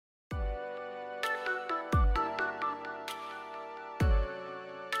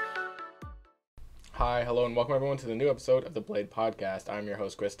Hi, hello, and welcome everyone to the new episode of the Blade Podcast. I'm your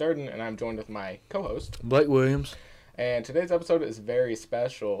host, Chris Durden, and I'm joined with my co-host, Blake Williams. And today's episode is very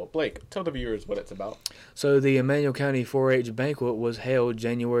special. Blake, tell the viewers what it's about. So the Emmanuel County 4-H banquet was held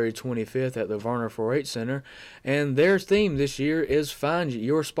January 25th at the Varner 4-H Center, and their theme this year is Find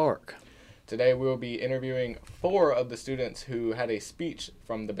Your Spark. Today we will be interviewing 4 of the students who had a speech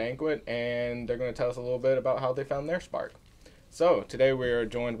from the banquet, and they're going to tell us a little bit about how they found their spark. So, today we are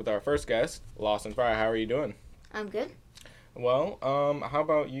joined with our first guest, Lawson Fry. How are you doing? I'm good. Well, how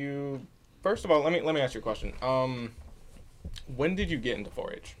about you? First of all, let me ask you a question. When did you get into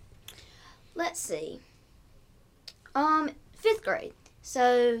 4-H? Let's see. 5th grade.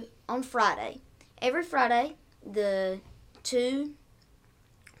 So, on Friday. Every Friday, the 2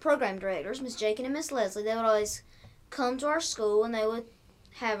 program directors, Miss Jakin and Miss Leslie, they would always come to our school and they would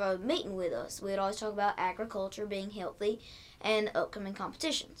have a meeting with us. We would always talk about agriculture, being healthy, and upcoming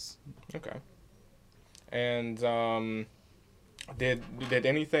competitions. Okay. And did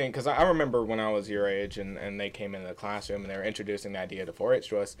anything, because I remember when I was your age and they came into the classroom and they were introducing the idea to 4-H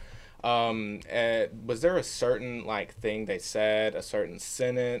to us, was there a certain thing they said, a certain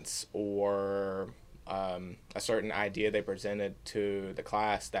sentence, or a certain idea they presented to the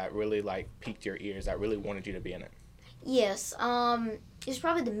class that really piqued your ears, that really wanted you to be in it? Yes. It's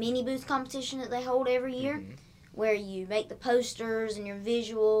probably the mini booth competition that they hold every year. Mm-hmm. Where you make the posters and your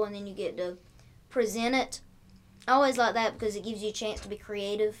visual and then you get to present it. I always like that because it gives you a chance to be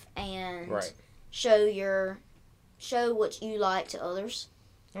creative and show what you like to others.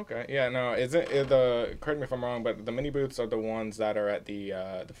 Okay. Yeah, no, correct me if I'm wrong, but the mini booths are the ones that are at the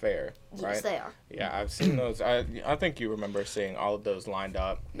fair, right? Yes, they are. Yeah, I've seen those. I think you remember seeing all of those lined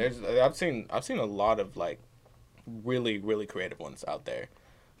up. I've seen a lot of really, really creative ones out there.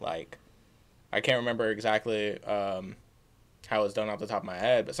 I can't remember exactly how it was done off the top of my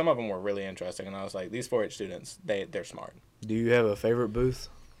head, but some of them were really interesting, and I was like, these 4-H students, they're smart. Do you have a favorite booth?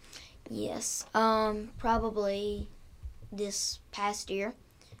 Yes. Probably this past year,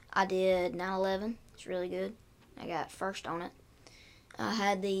 I did 9/11. It's really good. I got first on it.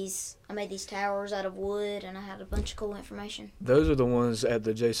 I made these towers out of wood, and I had a bunch of cool information. Those are the ones at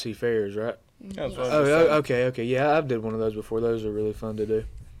the JC fairs, right? Yeah, yes. Okay. Yeah, I've did one of those before. Those are really fun to do.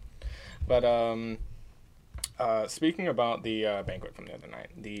 But speaking about the banquet from the other night,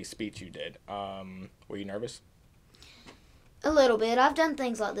 the speech you did, were you nervous? A little bit. I've done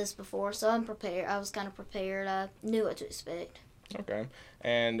things like this before, so I'm prepared. I was kind of prepared. I knew what to expect. Okay.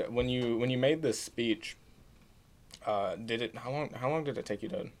 And when you made this speech, how long did it take you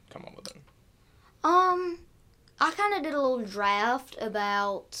to come up with it? I kind of did a little draft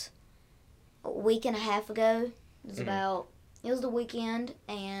about a week and a half ago. It was the weekend,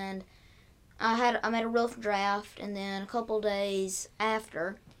 and I made a rough draft, and then a couple days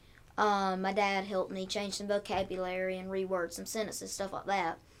after, my dad helped me change some vocabulary and reword some sentences, stuff like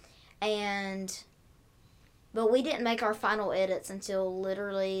that. But we didn't make our final edits until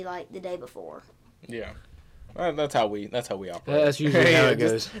literally the day before. Yeah. That's how we operate. That's usually how it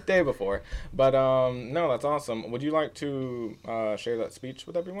goes. Day before. But no, that's awesome. Would you like to share that speech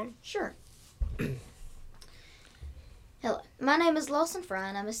with everyone? Sure. Hello, my name is Lawson Fry,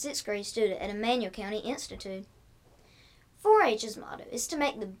 and I'm a 6th grade student at Emmanuel County Institute. 4-H's motto is to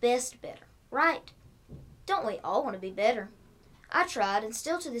make the best better, right? Don't we all want to be better? I tried, and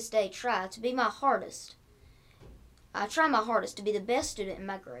still to this day try, to be my hardest. I try my hardest to be the best student in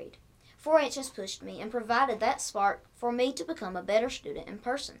my grade. 4-H has pushed me and provided that spark for me to become a better student in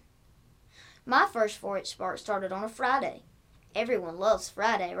person. My first 4-H spark started on a Friday. Everyone loves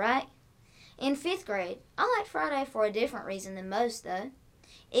Friday, right? In 5th grade, I liked Friday for a different reason than most, though.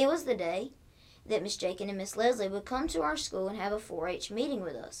 It was the day that Miss Jakin and Miss Leslie would come to our school and have a 4-H meeting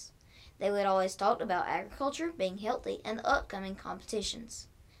with us. They would always talk about agriculture, being healthy, and the upcoming competitions.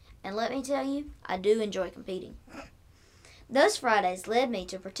 And let me tell you, I do enjoy competing. Those Fridays led me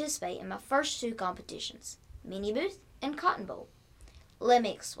to participate in my first 2 competitions, Mini Booth and Cotton Bowl. Let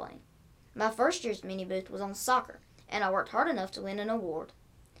me explain. My first year's Mini Booth was on soccer, and I worked hard enough to win an award.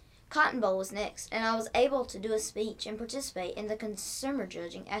 Cotton Bowl was next, and I was able to do a speech and participate in the consumer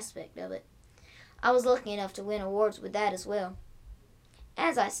judging aspect of it. I was lucky enough to win awards with that as well.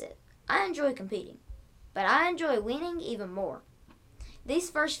 As I said, I enjoy competing, but I enjoy winning even more. These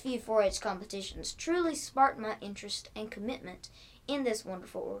first few 4-H competitions truly sparked my interest and commitment in this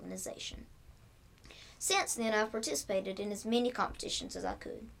wonderful organization. Since then, I've participated in as many competitions as I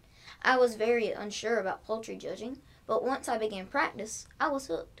could. I was very unsure about poultry judging, but once I began practice, I was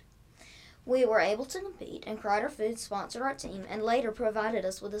hooked. We were able to compete, and Crider Foods sponsored our team and later provided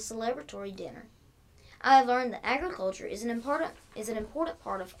us with a celebratory dinner. I have learned that agriculture is an important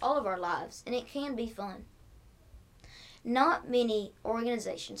part of all of our lives, and it can be fun. Not many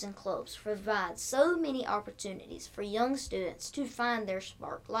organizations and clubs provide so many opportunities for young students to find their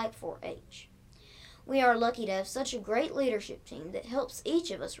spark like 4-H. We are lucky to have such a great leadership team that helps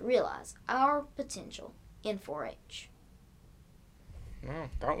each of us realize our potential in 4-H. No,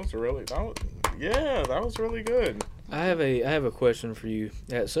 that was really good. I have a question for you.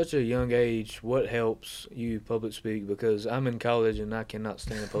 At such a young age, what helps you public speak? Because I'm in college and I cannot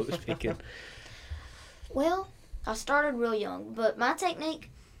stand public speaking. Well, I started real young, but my technique,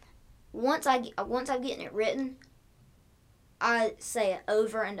 once I'm getting it written, I say it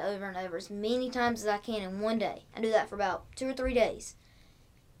over and over and over as many times as I can in one day. I do that for about 2 or 3 days.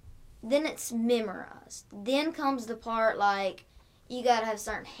 Then it's memorized. Then comes the part like you gotta have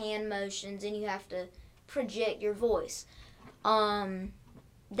certain hand motions and you have to project your voice.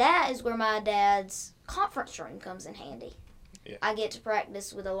 That is where my dad's conference room comes in handy. Yeah. I get to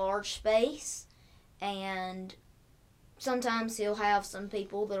practice with a large space, and sometimes he'll have some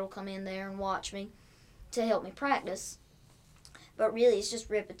people that'll come in there and watch me to help me practice. But really, it's just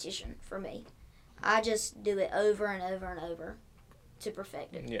repetition for me. I just do it over and over and over to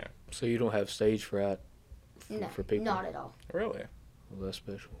perfect it. Yeah. So you don't have stage fright No, for people? not at all. Really? Well, that's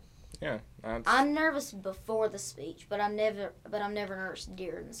special. Yeah. I'm nervous before the speech, but I'm never nervous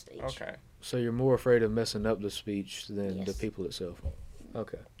during the speech. Okay. So you're more afraid of messing up the speech than the Yes. people itself.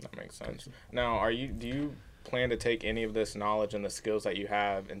 Okay. That makes sense. Now, do you plan to take any of this knowledge and the skills that you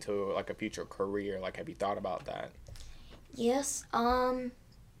have into like a future career? Like, have you thought about that? Yes. I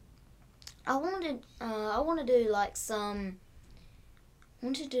wanted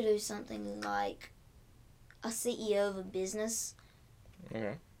to do something like a CEO of a business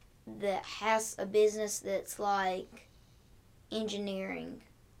Okay. that has a business that's like engineering,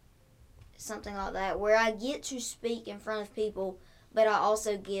 something like that, where I get to speak in front of people, but I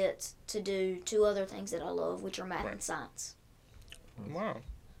also get to do 2 other things that I love, which are math and science. Wow.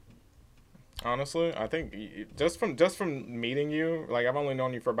 Honestly, I think just from meeting you, like I've only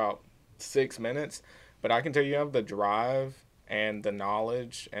known you for about 6 minutes, but I can tell you have the drive and the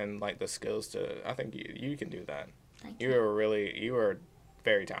knowledge and like the skills to. I think you can do that. Thank You are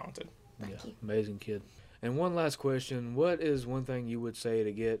very talented. Thank you. Amazing kid. And one last question. What is one thing you would say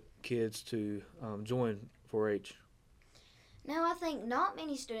to get kids to join 4-H? Now, I think not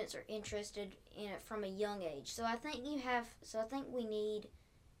many students are interested in it from a young age. So I think we need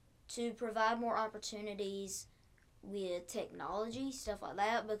to provide more opportunities with technology, stuff like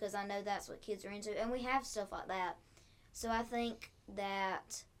that, because I know that's what kids are into, and we have stuff like that. So I think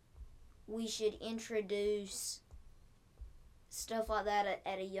that we should introduce stuff like that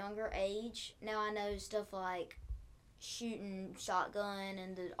at a younger age. Now, I know stuff like shooting shotgun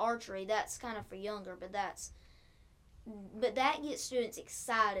and the archery, that's kind of for younger, but that gets students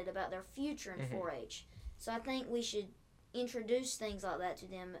excited about their future in 4-H. So I think we should introduce things like that to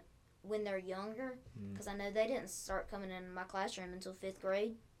them when they're younger, because I know they didn't start coming in my classroom until 5th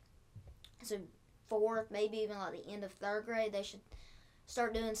grade. So 4th, maybe even like the end of 3rd grade, they should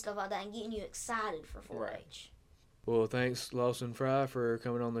start doing stuff like that and getting you excited for 4-H. Right. Well, thanks, Lawson Fry, for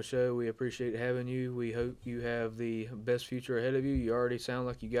coming on the show. We appreciate having you. We hope you have the best future ahead of you. You already sound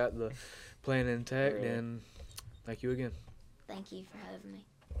like you got the plan intact, Really. and thank you again. Thank you for having me.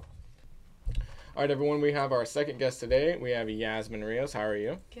 All right, everyone. We have our second guest today. We have Yasmin Rios. How are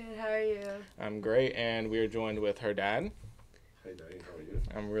you? Good, how are you? I'm great, and we are joined with her dad. Hey, Daddy, how are you?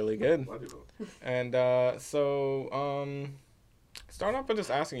 I'm really good. Wonderful. And start off by just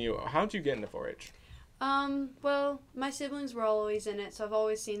asking you, how'd you get into 4-H? Well, my siblings were always in it, so I've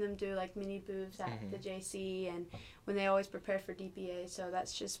always seen them do like mini booths at the JC, and when they always prepare for DPA, so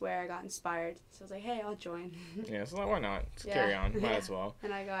that's just where I got inspired. So I was like, hey, I'll join. Yeah, so like, why not? Just Yeah. carry on. Might Yeah. as well.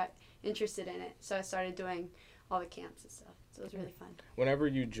 And I got interested in it, so I started doing all the camps and stuff. So it was really fun. Whenever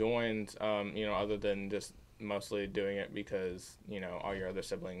you joined, other than just mostly doing it because, all your other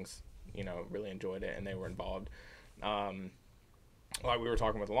siblings, really enjoyed it and they were involved. Like we were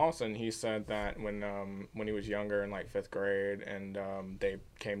talking with Lawson, he said that when he was younger in like 5th grade and they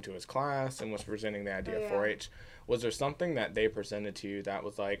came to his class and was presenting the idea of 4-H, was there something that they presented to you that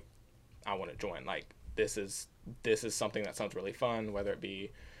was like, I want to join? Like this is something that sounds really fun, whether it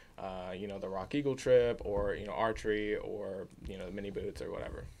be the Rock Eagle trip or archery or the mini boots or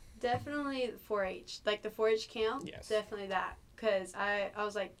whatever. Definitely 4-H, like the 4-H camp. Yes. Definitely that, because I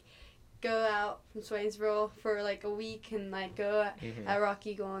was like, go out from Swainsboro for like a week and like go at Rock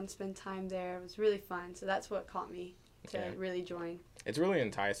Eagle and spend time there. It was really fun. So that's what caught me to really join. It's really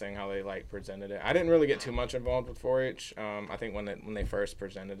enticing how they like presented it. I didn't really get too much involved with 4-H. I think when they first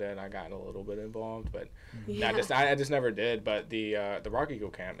presented it, I got a little bit involved, but I just never did. But the Rock Eagle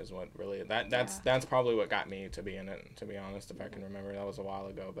Camp is what really that's probably what got me to be in it. To be honest, if I can remember, that was a while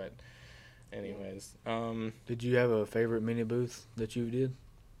ago. But anyways, did you have a favorite mini booth that you did?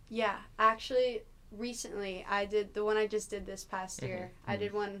 Yeah, actually, recently I did the one I just did this past year. I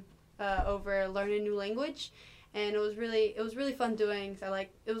did one over learn a new language. And it was really fun doing. So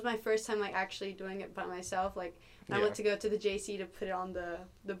it was my first time actually doing it by myself. I went to go to the JC to put it on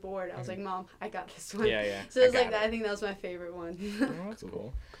the board. I was like, Mom, I got this one. Yeah. So it was that. I think that was my favorite one. Oh, that's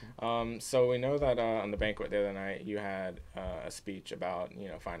cool. So we know that on the banquet the other night you had a speech about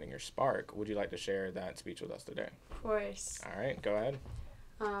finding your spark. Would you like to share that speech with us today? Of course. All right, go ahead.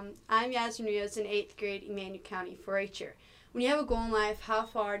 I'm Yasmin Rios, in 8th grade, Emmanuel County, 4-H'er. When you have a goal in life, how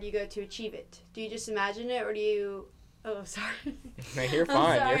far do you go to achieve it? Do you just imagine it, or do you... Oh, sorry. You're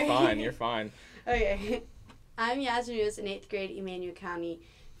fine. You're fine. Okay. I'm Yasmin Rios, in 8th grade, Emmanuel County,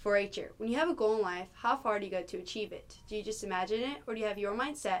 4-H'er. When you have a goal in life, how far do you go to achieve it? Do you just imagine it, or do you have your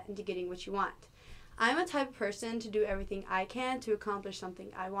mind set into getting what you want? I'm a type of person to do everything I can to accomplish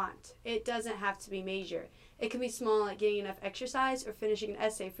something I want. It doesn't have to be major. It can be small, like getting enough exercise or finishing an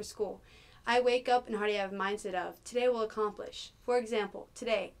essay for school. I wake up and already have a mindset of, today will accomplish. For example,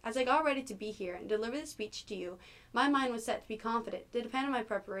 today, as I got ready to be here and deliver the speech to you, my mind was set to be confident, to depend on my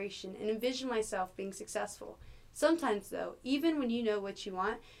preparation, and envision myself being successful. Sometimes, though, even when you know what you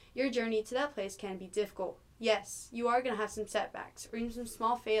want, your journey to that place can be difficult. Yes, you are going to have some setbacks, or even some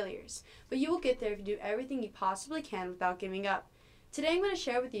small failures, but you will get there if you do everything you possibly can without giving up. Today I'm going to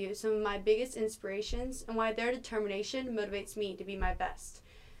share with you some of my biggest inspirations and why their determination motivates me to be my best.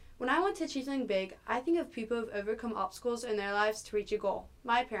 When I want to achieve something big, I think of people who have overcome obstacles in their lives to reach a goal.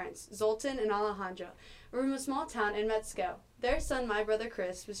 My parents, Zoltan and Alejandra, were from a small town in Mexico. Their son, my brother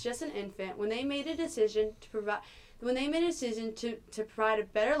Chris, was just an infant when they made a decision to provide a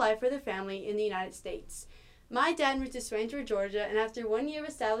better life for their family in the United States. My dad moved to Swainsboro, Georgia, and after 1 year of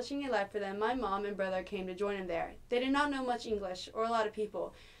establishing a life for them, my mom and brother came to join him there. They did not know much English or a lot of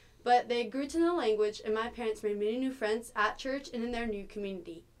people, but they grew to know the language, and my parents made many new friends at church and in their new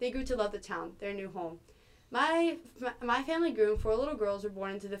community. They grew to love the town, their new home. My family grew, and 4 little girls were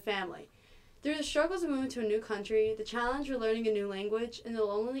born into the family. Through the struggles of moving to a new country, the challenge of learning a new language, and the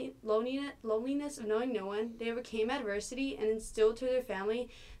loneliness of knowing no one, they overcame adversity and instilled to their family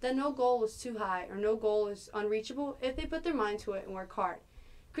that no goal was too high or no goal is unreachable if they put their mind to it and work hard.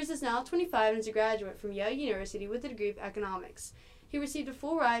 Chris is now 25 and is a graduate from Yale University with a degree of economics. He received a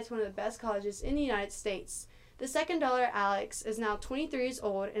full ride to one of the best colleges in the United States. The second daughter, Alex, is now 23 years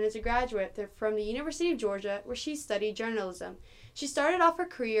old and is a graduate from the University of Georgia, where she studied journalism. She started off her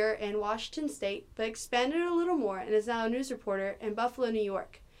career in Washington State, but expanded a little more and is now a news reporter in Buffalo, New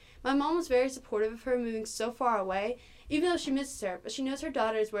York. My mom was very supportive of her moving so far away, even though she misses her, but she knows her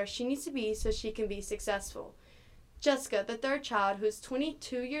daughter is where she needs to be so she can be successful. Jessica, the third child, who is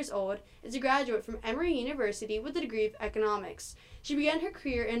 22 years old, is a graduate from Emory University with a degree of economics. She began her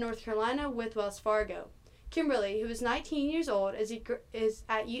career in North Carolina with Wells Fargo. Kimberly, who is 19 years old, is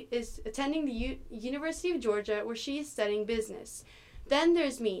attending the University of Georgia, where she is studying business. Then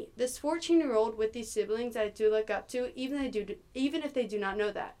there's me, this 14-year-old with these siblings that I do look up to, even if they do not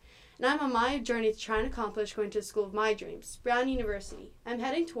know that. And I'm on my journey to try and accomplish going to the school of my dreams, Brown University. I'm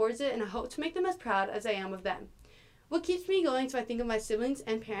heading towards it, and I hope to make them as proud as I am of them. What keeps me going is I think of my siblings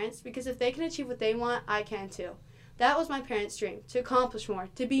and parents, because if they can achieve what they want, I can too. That was my parents' dream, to accomplish more,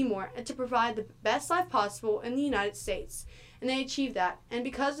 to be more, and to provide the best life possible in the United States. And they achieved that. And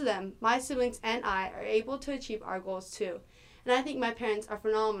because of them, my siblings and I are able to achieve our goals too. And I think my parents are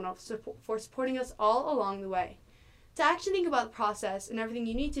phenomenal for supporting us all along the way. To actually think about the process and everything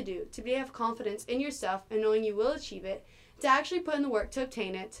you need to do to have confidence in yourself and knowing you will achieve it, to actually put in the work to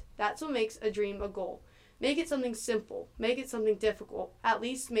obtain it, that's what makes a dream a goal. Make it something simple. Make it something difficult. At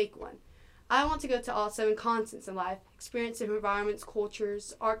least make one. I want to go to all 7 continents in life, experience different environments,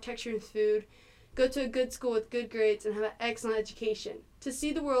 cultures, architecture and food, go to a good school with good grades, and have an excellent education, to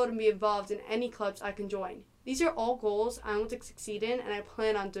see the world and be involved in any clubs I can join. These are all goals I want to succeed in, and I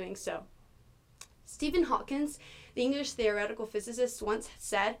plan on doing so. Stephen Hawking, the English theoretical physicist, once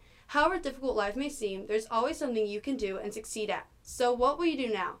said, "However difficult life may seem, there's always something you can do and succeed at. So what will you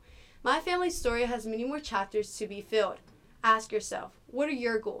do now?" My family's story has many more chapters to be filled. Ask yourself, what are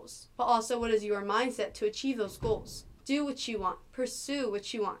your goals? But also, what is your mindset to achieve those goals? Do what you want. Pursue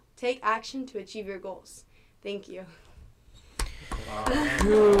what you want. Take action to achieve your goals. Thank you. Wow, that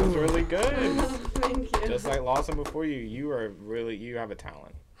was really good. Thank you. Just like Lawson before you, you have a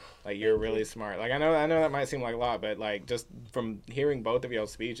talent. Like, you're Thank you. really smart. Like, I know that might seem like a lot, but like just from hearing both of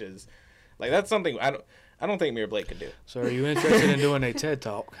y'all's speeches, like that's something I don't think me or Blake could do. So are you interested in doing a TED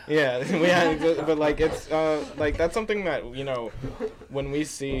Talk? Yeah, but like it's like that's something that, you know, when we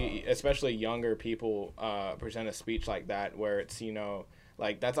see especially younger people present a speech like that, where it's, you know,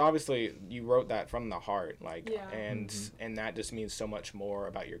 like that's obviously you wrote that from the heart, like, Yeah. and that just means so much more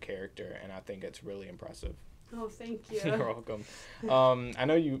about your character, and I think it's really impressive. Oh, thank you. You're welcome. I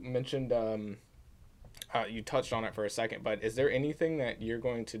know you mentioned you touched on it for a second, but is there anything that you're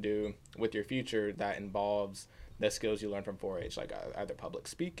going to do with your future that involves the skills you learned from 4-H, like either public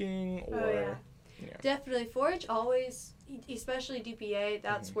speaking or? Oh, yeah. Yeah. Definitely. 4-H always, especially DPA,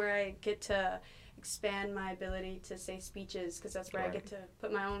 that's where I get to expand my ability to say speeches, because that's where I get to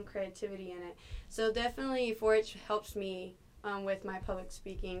put my own creativity in it. So definitely 4-H helps me with my public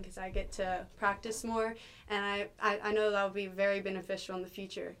speaking, because I get to practice more, and I know that will be very beneficial in the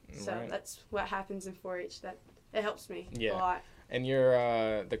future. So Right. that's what happens in 4-H. That it helps me Yeah. a lot. And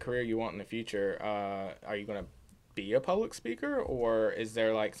your the career you want in the future, are you gonna be a public speaker, or is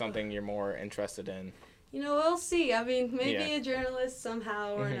there like something you're more interested in? You know, we'll see. I mean, maybe Yeah. a journalist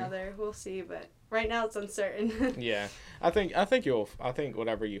somehow or Mhm. another. We'll see, but right now it's uncertain. Yeah, I think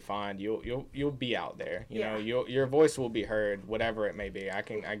whatever you find, you'll be out there. You know, Yeah. your voice will be heard, whatever it may be. I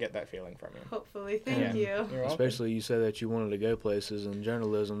get that feeling from you. Hopefully. Thank Yeah. you. You're welcome. Especially you said that you wanted to go places in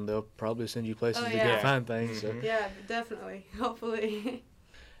journalism. They'll probably send you places Oh, to yeah. go find things. So. Mhm. Yeah, definitely. Hopefully.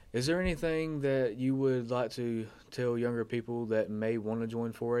 Is there anything that you would like to tell younger people that may want to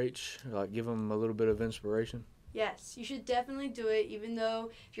join 4-H? Like give them a little bit of inspiration? Yes, you should definitely do it, even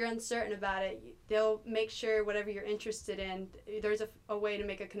though if you're uncertain about it, they'll make sure whatever you're interested in, there's a way to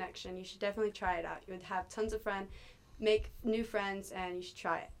make a connection. You should definitely try it out. You would have tons of fun, make new friends, and you should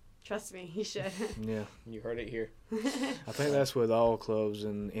try it. Trust me, you should. Yeah, You heard it here. I think that's with all clubs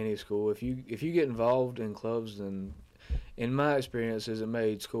in any school. If you get involved in clubs, then in my experiences, it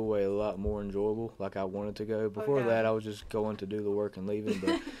made schoolway a lot more enjoyable. Like I wanted to go. Before yeah. that, I was just going to do the work and leaving.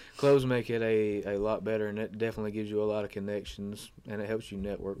 But clubs make it a lot better, and it definitely gives you a lot of connections, and it helps you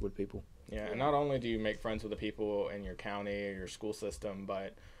network with people. Yeah, and not only do you make friends with the people in your county or your school system,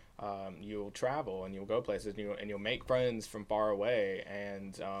 but you'll travel and you'll go places and you'll make friends from far away,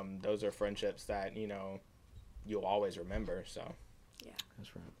 and those are friendships that, you know, you'll always remember. So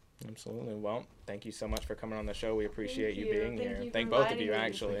That's right. absolutely. Well, thank you so much for coming on the show. We appreciate Thank you you. being Thank here. you for Thank both of inviting you, me.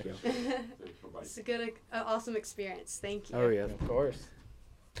 actually. Thank you. It's a good, awesome experience. Thank you. Oh yeah. Of course.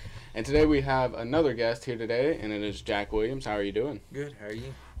 And today we have another guest here today, and it is Jack Williams. How are you doing? Good. How are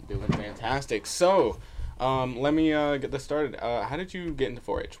you? Doing fantastic. So, let me get this started. How did you get into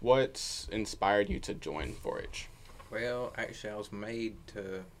 4-H? What inspired you to join 4-H? Well, actually, I was made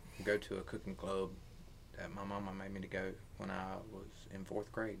to go to a cooking club that my mama made me to go when I was in 4th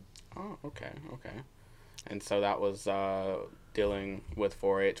grade. Oh, okay. And so that was dealing with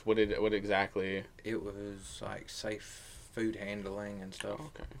 4-H. What exactly? It was like safe food handling and stuff.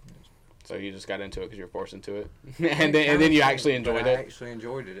 Okay. So you just got into it because you were forced into it, and then you actually enjoyed I it. actually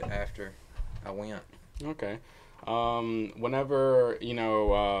enjoyed it after I went. Okay. Whenever, you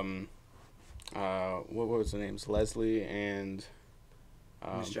know, what was the names? Leslie and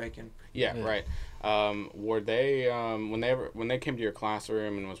Miss Jakin. yeah, Yeah. right. Were they when they came to your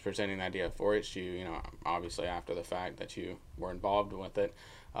classroom and was presenting the idea of 4-H to you, you know, obviously after the fact that you were involved with it,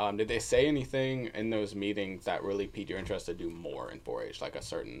 did they say anything in those meetings that really piqued your interest to do more in 4-H, like a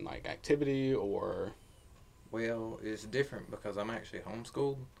certain like activity or? Well, it's different because I'm actually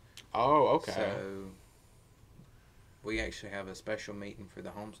homeschooled. Oh, okay. So we actually have a special meeting for the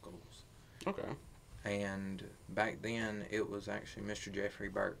homeschools. Okay. And back then, it was actually Mr. Jeffrey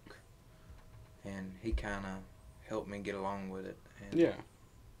Burke. And he kind of helped me get along with it. And Yeah.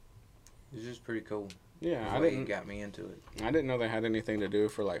 it was just pretty cool. Yeah, The way he got me into it. I didn't know they had anything to do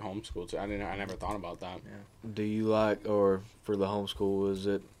for like homeschool too. I never thought about that. Do you like, or for the homeschool, is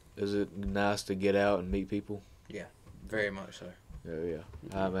it nice to get out and meet people? Very much so. Yeah,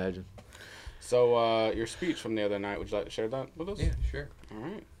 I imagine. So, your speech from the other night, would you like to share that with us? Yeah, sure. All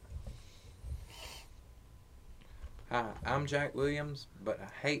right. Hi, I'm Jack Williams, but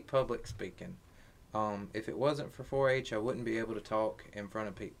I hate public speaking. If it wasn't for 4-H, I wouldn't be able to talk in front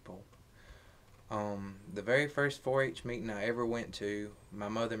of people. The very first 4-H meeting I ever went to, my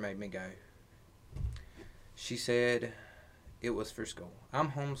mother made me go. She said it was for school.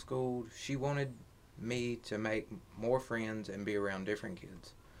 I'm homeschooled. She wanted me to make more friends and be around different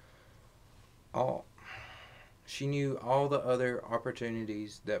kids. She knew all the other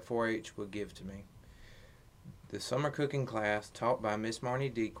opportunities that 4-H would give to me. The summer cooking class taught by Miss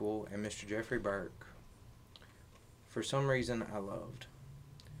Marnie Dequel and Mr. Jeffrey Burke, for some reason I loved.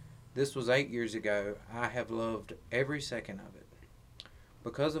 This was 8 years ago. I have loved every second of it.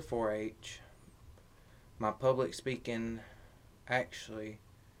 Because of 4-H, my public speaking, actually,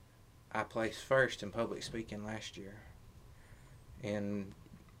 I placed first in public speaking last year in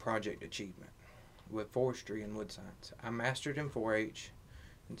project achievement with forestry and wood science. I mastered in 4-H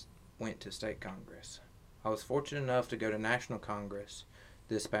and went to state congress. I was fortunate enough to go to national congress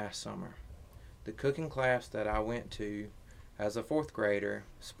this past summer. The cooking class that I went to as a 4th grader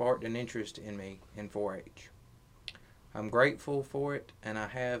sparked an interest in me in 4-H. I'm grateful for it, and I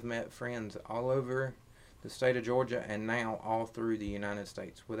have met friends all over the state of Georgia and now all through the United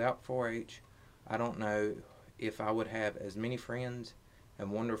States. Without 4-H, I don't know if I would have as many friends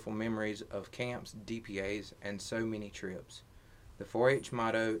and wonderful memories of camps, DPAs, and so many trips. The 4-H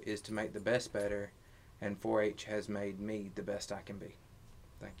motto is to make the best better, and 4-H has made me the best I can be.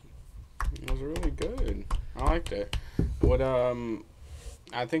 Thank you. It was really good. I liked it. What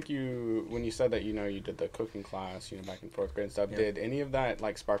I think when you said that you did the cooking class back in 4th grade and stuff, Yeah. did any of that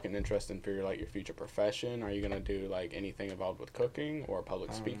spark an interest in for your future profession? Are you gonna do anything involved with cooking or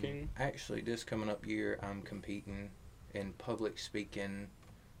public speaking? Actually, this coming up year, I'm competing in public speaking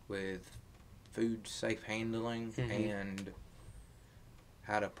with food safe handling and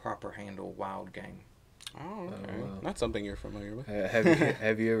how to proper handle wild game. Oh, okay. wow. That's something you're familiar with.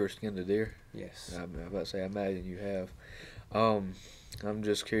 Have you ever skinned a deer? Yes. I'm about to say, I imagine you have. I'm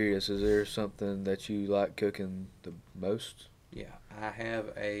just curious, is there something that you like cooking the most? Yeah, I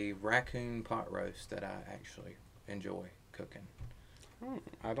have a raccoon pot roast that I actually enjoy cooking. Oh,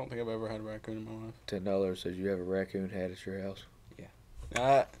 I don't think I've ever had a raccoon in my life. $10 says you have a raccoon hat at your house.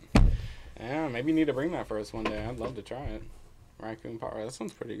 Yeah, maybe you need to bring that for us one day. I'd love to try it. Raccoon pot roast. That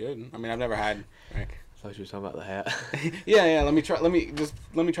sounds pretty good. I mean, I've never had. I thought you were talking about the hat. Yeah. Let me try the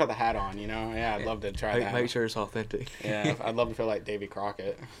hat on. Yeah, I'd love to try that. Make sure it's authentic. Yeah, I'd love to feel like Davy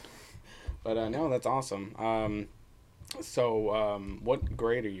Crockett. But no, that's awesome. So what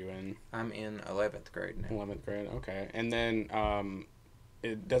grade are you in? I'm in 11th grade now. 11th grade. Okay, and then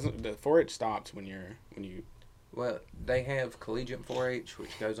it doesn't. The 4-H stops when you. Well, they have collegiate 4-H,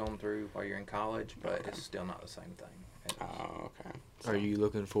 which goes on through while you're in college, but it's still not the same thing. Oh, okay. Are you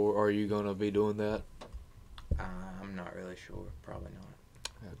going to be doing that? I'm not really sure. Probably not.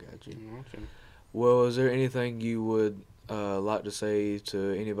 I got you. Okay. Well, is there anything you would like to say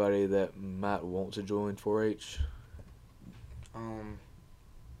to anybody that might want to join 4-H?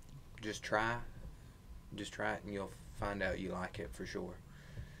 Just try it and you'll find out you like it for sure.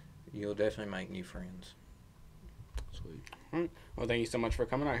 You'll definitely make new friends. Sweet. All right. Well, thank you so much for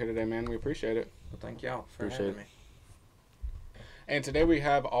coming out here today, man. We appreciate it. Well, thank y'all for Appreciate having it. me. And today we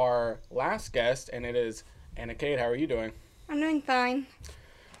have our last guest, and it is Anna Cade. How are you doing? I'm doing fine.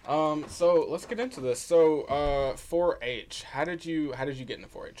 So let's get into this. So 4-H. How did you get into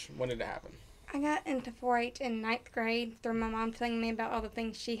 4-H? When did it happen? I got into 4-H in 9th grade through my mom telling me about all the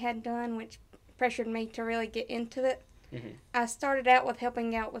things she had done, which pressured me to really get into it. Mm-hmm. I started out with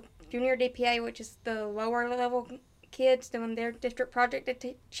helping out with junior DPA, which is the lower level kids doing their district project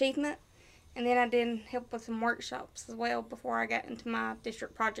achievement. And then I did help with some workshops as well before I got into my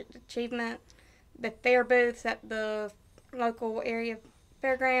district project achievement, the fair booths at the local area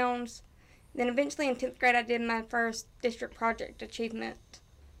fairgrounds. Then eventually in 10th grade I did my first district project achievement.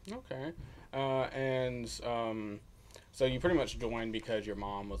 Okay. So you pretty much joined because your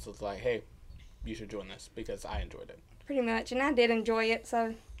mom was just like, hey, you should join this because I enjoyed it. Pretty much, and I did enjoy it,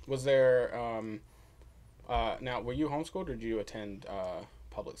 so. Was there, now, were you homeschooled or did you attend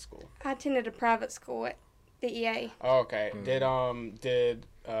public school? I attended a private school at DEA. Oh, okay. Did I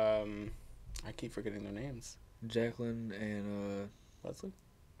keep forgetting their names. Jacqueline and Leslie?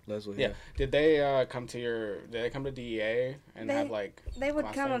 Leslie. Yeah. Did they come to DEA and have like They would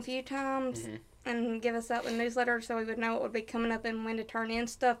class come a days? few times Mhm. and give us out the newsletter so we would know what would be coming up and when to turn in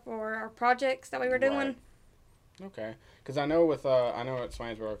stuff for our projects that we were doing. Right. Okay, because I know at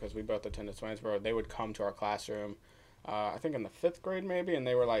Swainsboro, because we both attended Swainsboro, they would come to our classroom, I think in the 5th grade maybe, and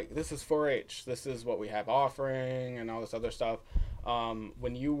they were like, "This is 4-H. This is what we have offering, and all this other stuff."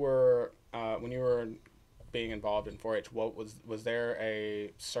 When you were being involved in 4-H, was there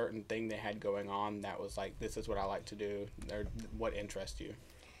a certain thing they had going on that was like, "This is what I like to do," or what interests you?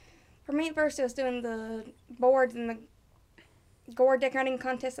 For me, at first, it was doing the boards and the gourd decorating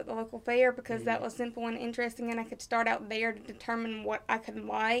contest at the local fair because that was simple and interesting, and I could start out there to determine what I could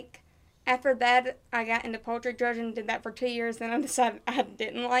like. After that, I got into poultry judging and did that for 2 years, and I decided I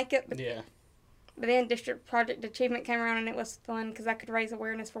didn't like it. Yeah. But then District Project Achievement came around, and it was fun because I could raise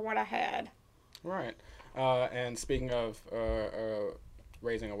awareness for what I had. Right. And speaking of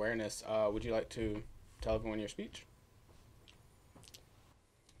raising awareness, would you like to tell everyone your speech?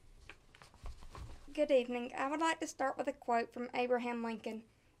 Good evening. I would like to start with a quote from Abraham Lincoln.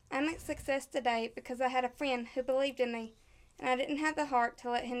 I'm a success today because I had a friend who believed in me, and I didn't have the heart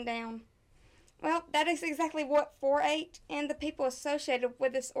to let him down. Well, that is exactly what 4-H and the people associated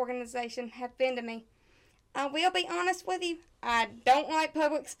with this organization have been to me. I will be honest with you, I don't like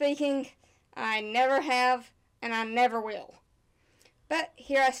public speaking. I never have, and I never will. But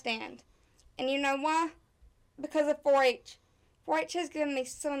here I stand. And you know why? Because of 4-H. 4-H has given me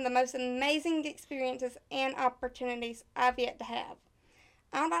some of the most amazing experiences and opportunities I've yet to have.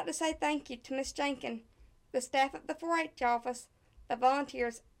 I would like to say thank you to Miss Jenkins, the staff at the 4-H office, the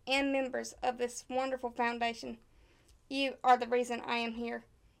volunteers, and members of this wonderful foundation. You are the reason I am here.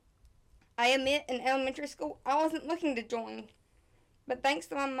 I admit in elementary school I wasn't looking to join, but thanks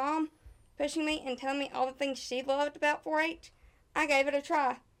to my mom pushing me and telling me all the things she loved about 4-H, I gave it a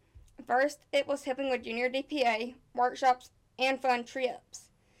try. First, it was helping with junior DPA, workshops, and fun trips.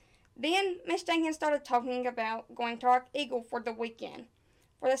 Then Miss Jenkins started talking about going to Arc Eagle for the weekend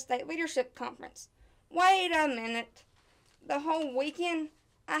for the state leadership conference. Wait a minute. The whole weekend?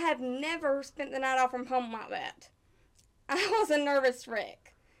 I have never spent the night off from home like that. I was a nervous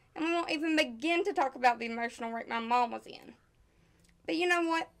wreck, and we won't even begin to talk about the emotional wreck my mom was in. But you know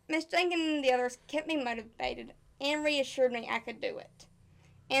what? Miss Jenkins and the others kept me motivated and reassured me I could do it.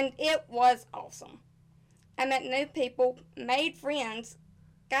 And it was awesome. I met new people, made friends,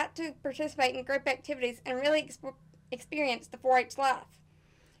 got to participate in group activities, and really experience the 4-H life.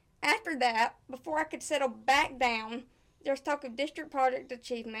 After that, before I could settle back down, there was talk of district project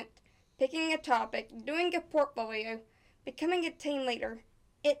achievement, picking a topic, doing a portfolio, becoming a team leader.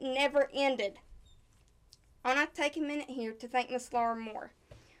 It never ended. I want to take a minute here to thank Miss Laura Moore.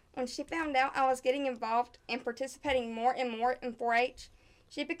 When she found out I was getting involved and participating more and more in 4-H,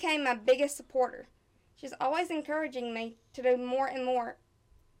 she became my biggest supporter. She's always encouraging me to do more and more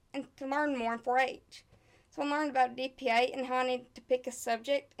and to learn more in 4-H. So I learned about DPA and how I needed to pick a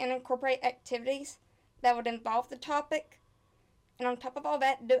subject and incorporate activities that would involve the topic. And on top of all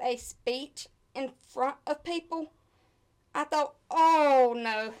that, do a speech in front of people. I thought, oh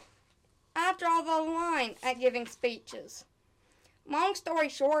no, I draw the line at giving speeches. Long story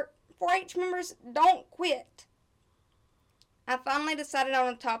short, 4-H members don't quit. I finally decided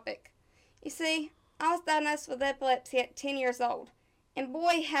on a topic. You see, I was diagnosed with epilepsy at 10 years old, and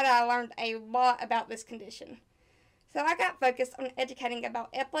boy had I learned a lot about this condition. So I got focused on educating about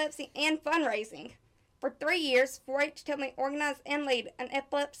epilepsy and fundraising. For 3 years, 4-H helped me organize and lead an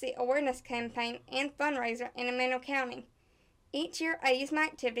epilepsy awareness campaign and fundraiser in Emanuel County. Each year, I use my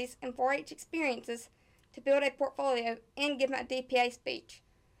activities and 4-H experiences to build a portfolio and give my DPA speech.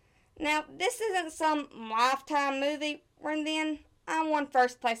 Now, this isn't some Lifetime movie where then I won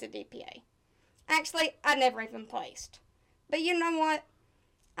first place at DPA. Actually, I never even placed. But you know what?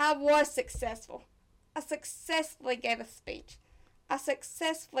 I was successful. I successfully gave a speech. I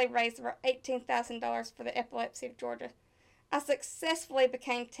successfully raised over $18,000 for the epilepsy of Georgia. I successfully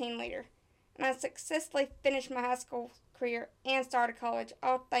became team leader. And I successfully finished my high school career and started college,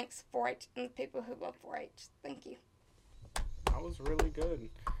 all thanks to 4-H and the people who love 4-H. Thank you. That was really good.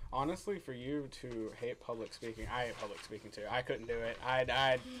 Honestly, for you to hate public speaking, I hate public speaking too. I couldn't do it.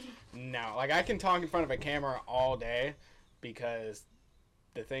 No. Like, I can talk in front of a camera all day because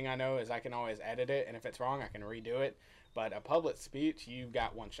the thing I know is I can always edit it, and if it's wrong, I can redo it. But a public speech, you've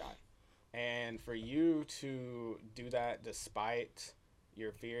got one shot. And for you to do that despite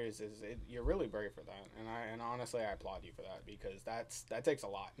your fears, you're really brave for that. And honestly, I applaud you for that because that takes a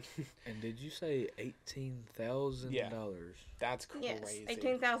lot. And did you say $18,000? Yeah. That's crazy. Yes,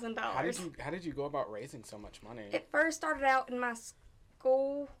 $18,000. How did you go about raising so much money? It first started out in my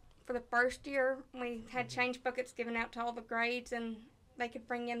school for the first year. We had change buckets given out to all the grades, and they could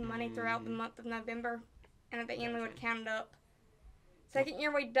bring in money throughout the month of November. And at the end, we would count it up. Second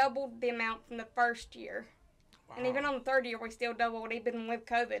year, we doubled the amount from the first year. Wow. And even on the third year, we still doubled, even with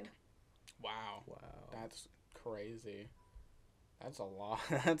COVID. Wow. That's crazy. That's a lot.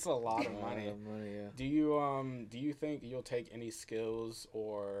 That's a lot of money. Yeah. Do you think you'll take any skills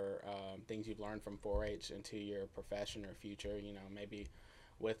or things you've learned from 4-H into your profession or future? You know, maybe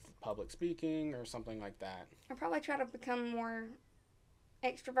with public speaking or something like that. I'll probably try to become more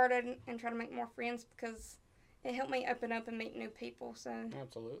extroverted and try to make more friends because it helped me open up and meet new people. So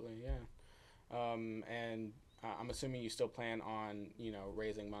absolutely, yeah. And I'm assuming you still plan on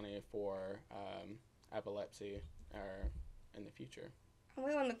raising money for epilepsy or in the future. I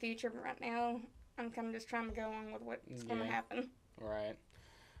will in the future, but right now I'm kind of just trying to go on with what's going to happen. Right.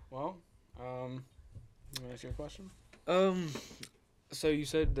 Well, you want to ask your question? So you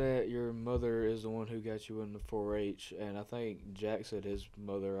said that your mother is the one who got you into 4-H, and I think Jack said his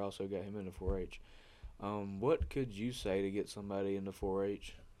mother also got him into 4-H. What could you say to get somebody into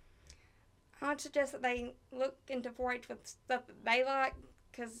 4-H? I would suggest that they look into 4-H with stuff that they like,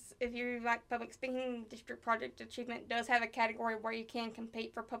 because if you like public speaking, District Project Achievement does have a category where you can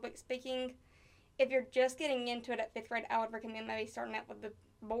compete for public speaking. If you're just getting into it at 5th grade, I would recommend maybe starting out with the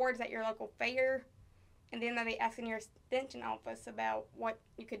boards at your local fair, and then maybe asking your extension office about what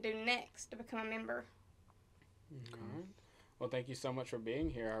you could do next to become a member. All right. Well, thank you so much for being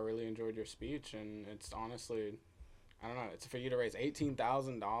here. I really enjoyed your speech, and it's honestly, I don't know, it's for you to raise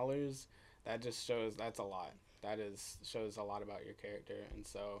 $18,000. That just shows that's a lot. Shows a lot about your character, and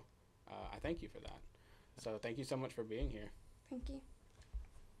so I thank you for that. So thank you so much for being here. Thank you.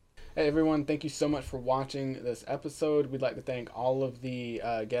 Hey everyone, thank you so much for watching this episode. We'd like to thank all of the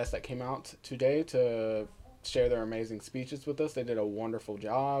guests that came out today to share their amazing speeches with us. They did a wonderful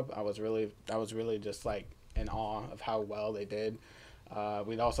job. I was really just like in awe of how well they did.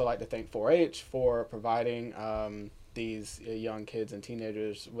 We'd also like to thank 4-H for providing these young kids and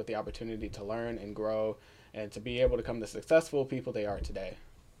teenagers with the opportunity to learn and grow and to be able to become the successful people they are today.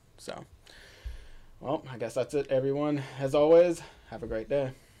 So, well, I guess that's it, everyone. As always, have a great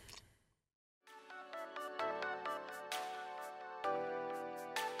day.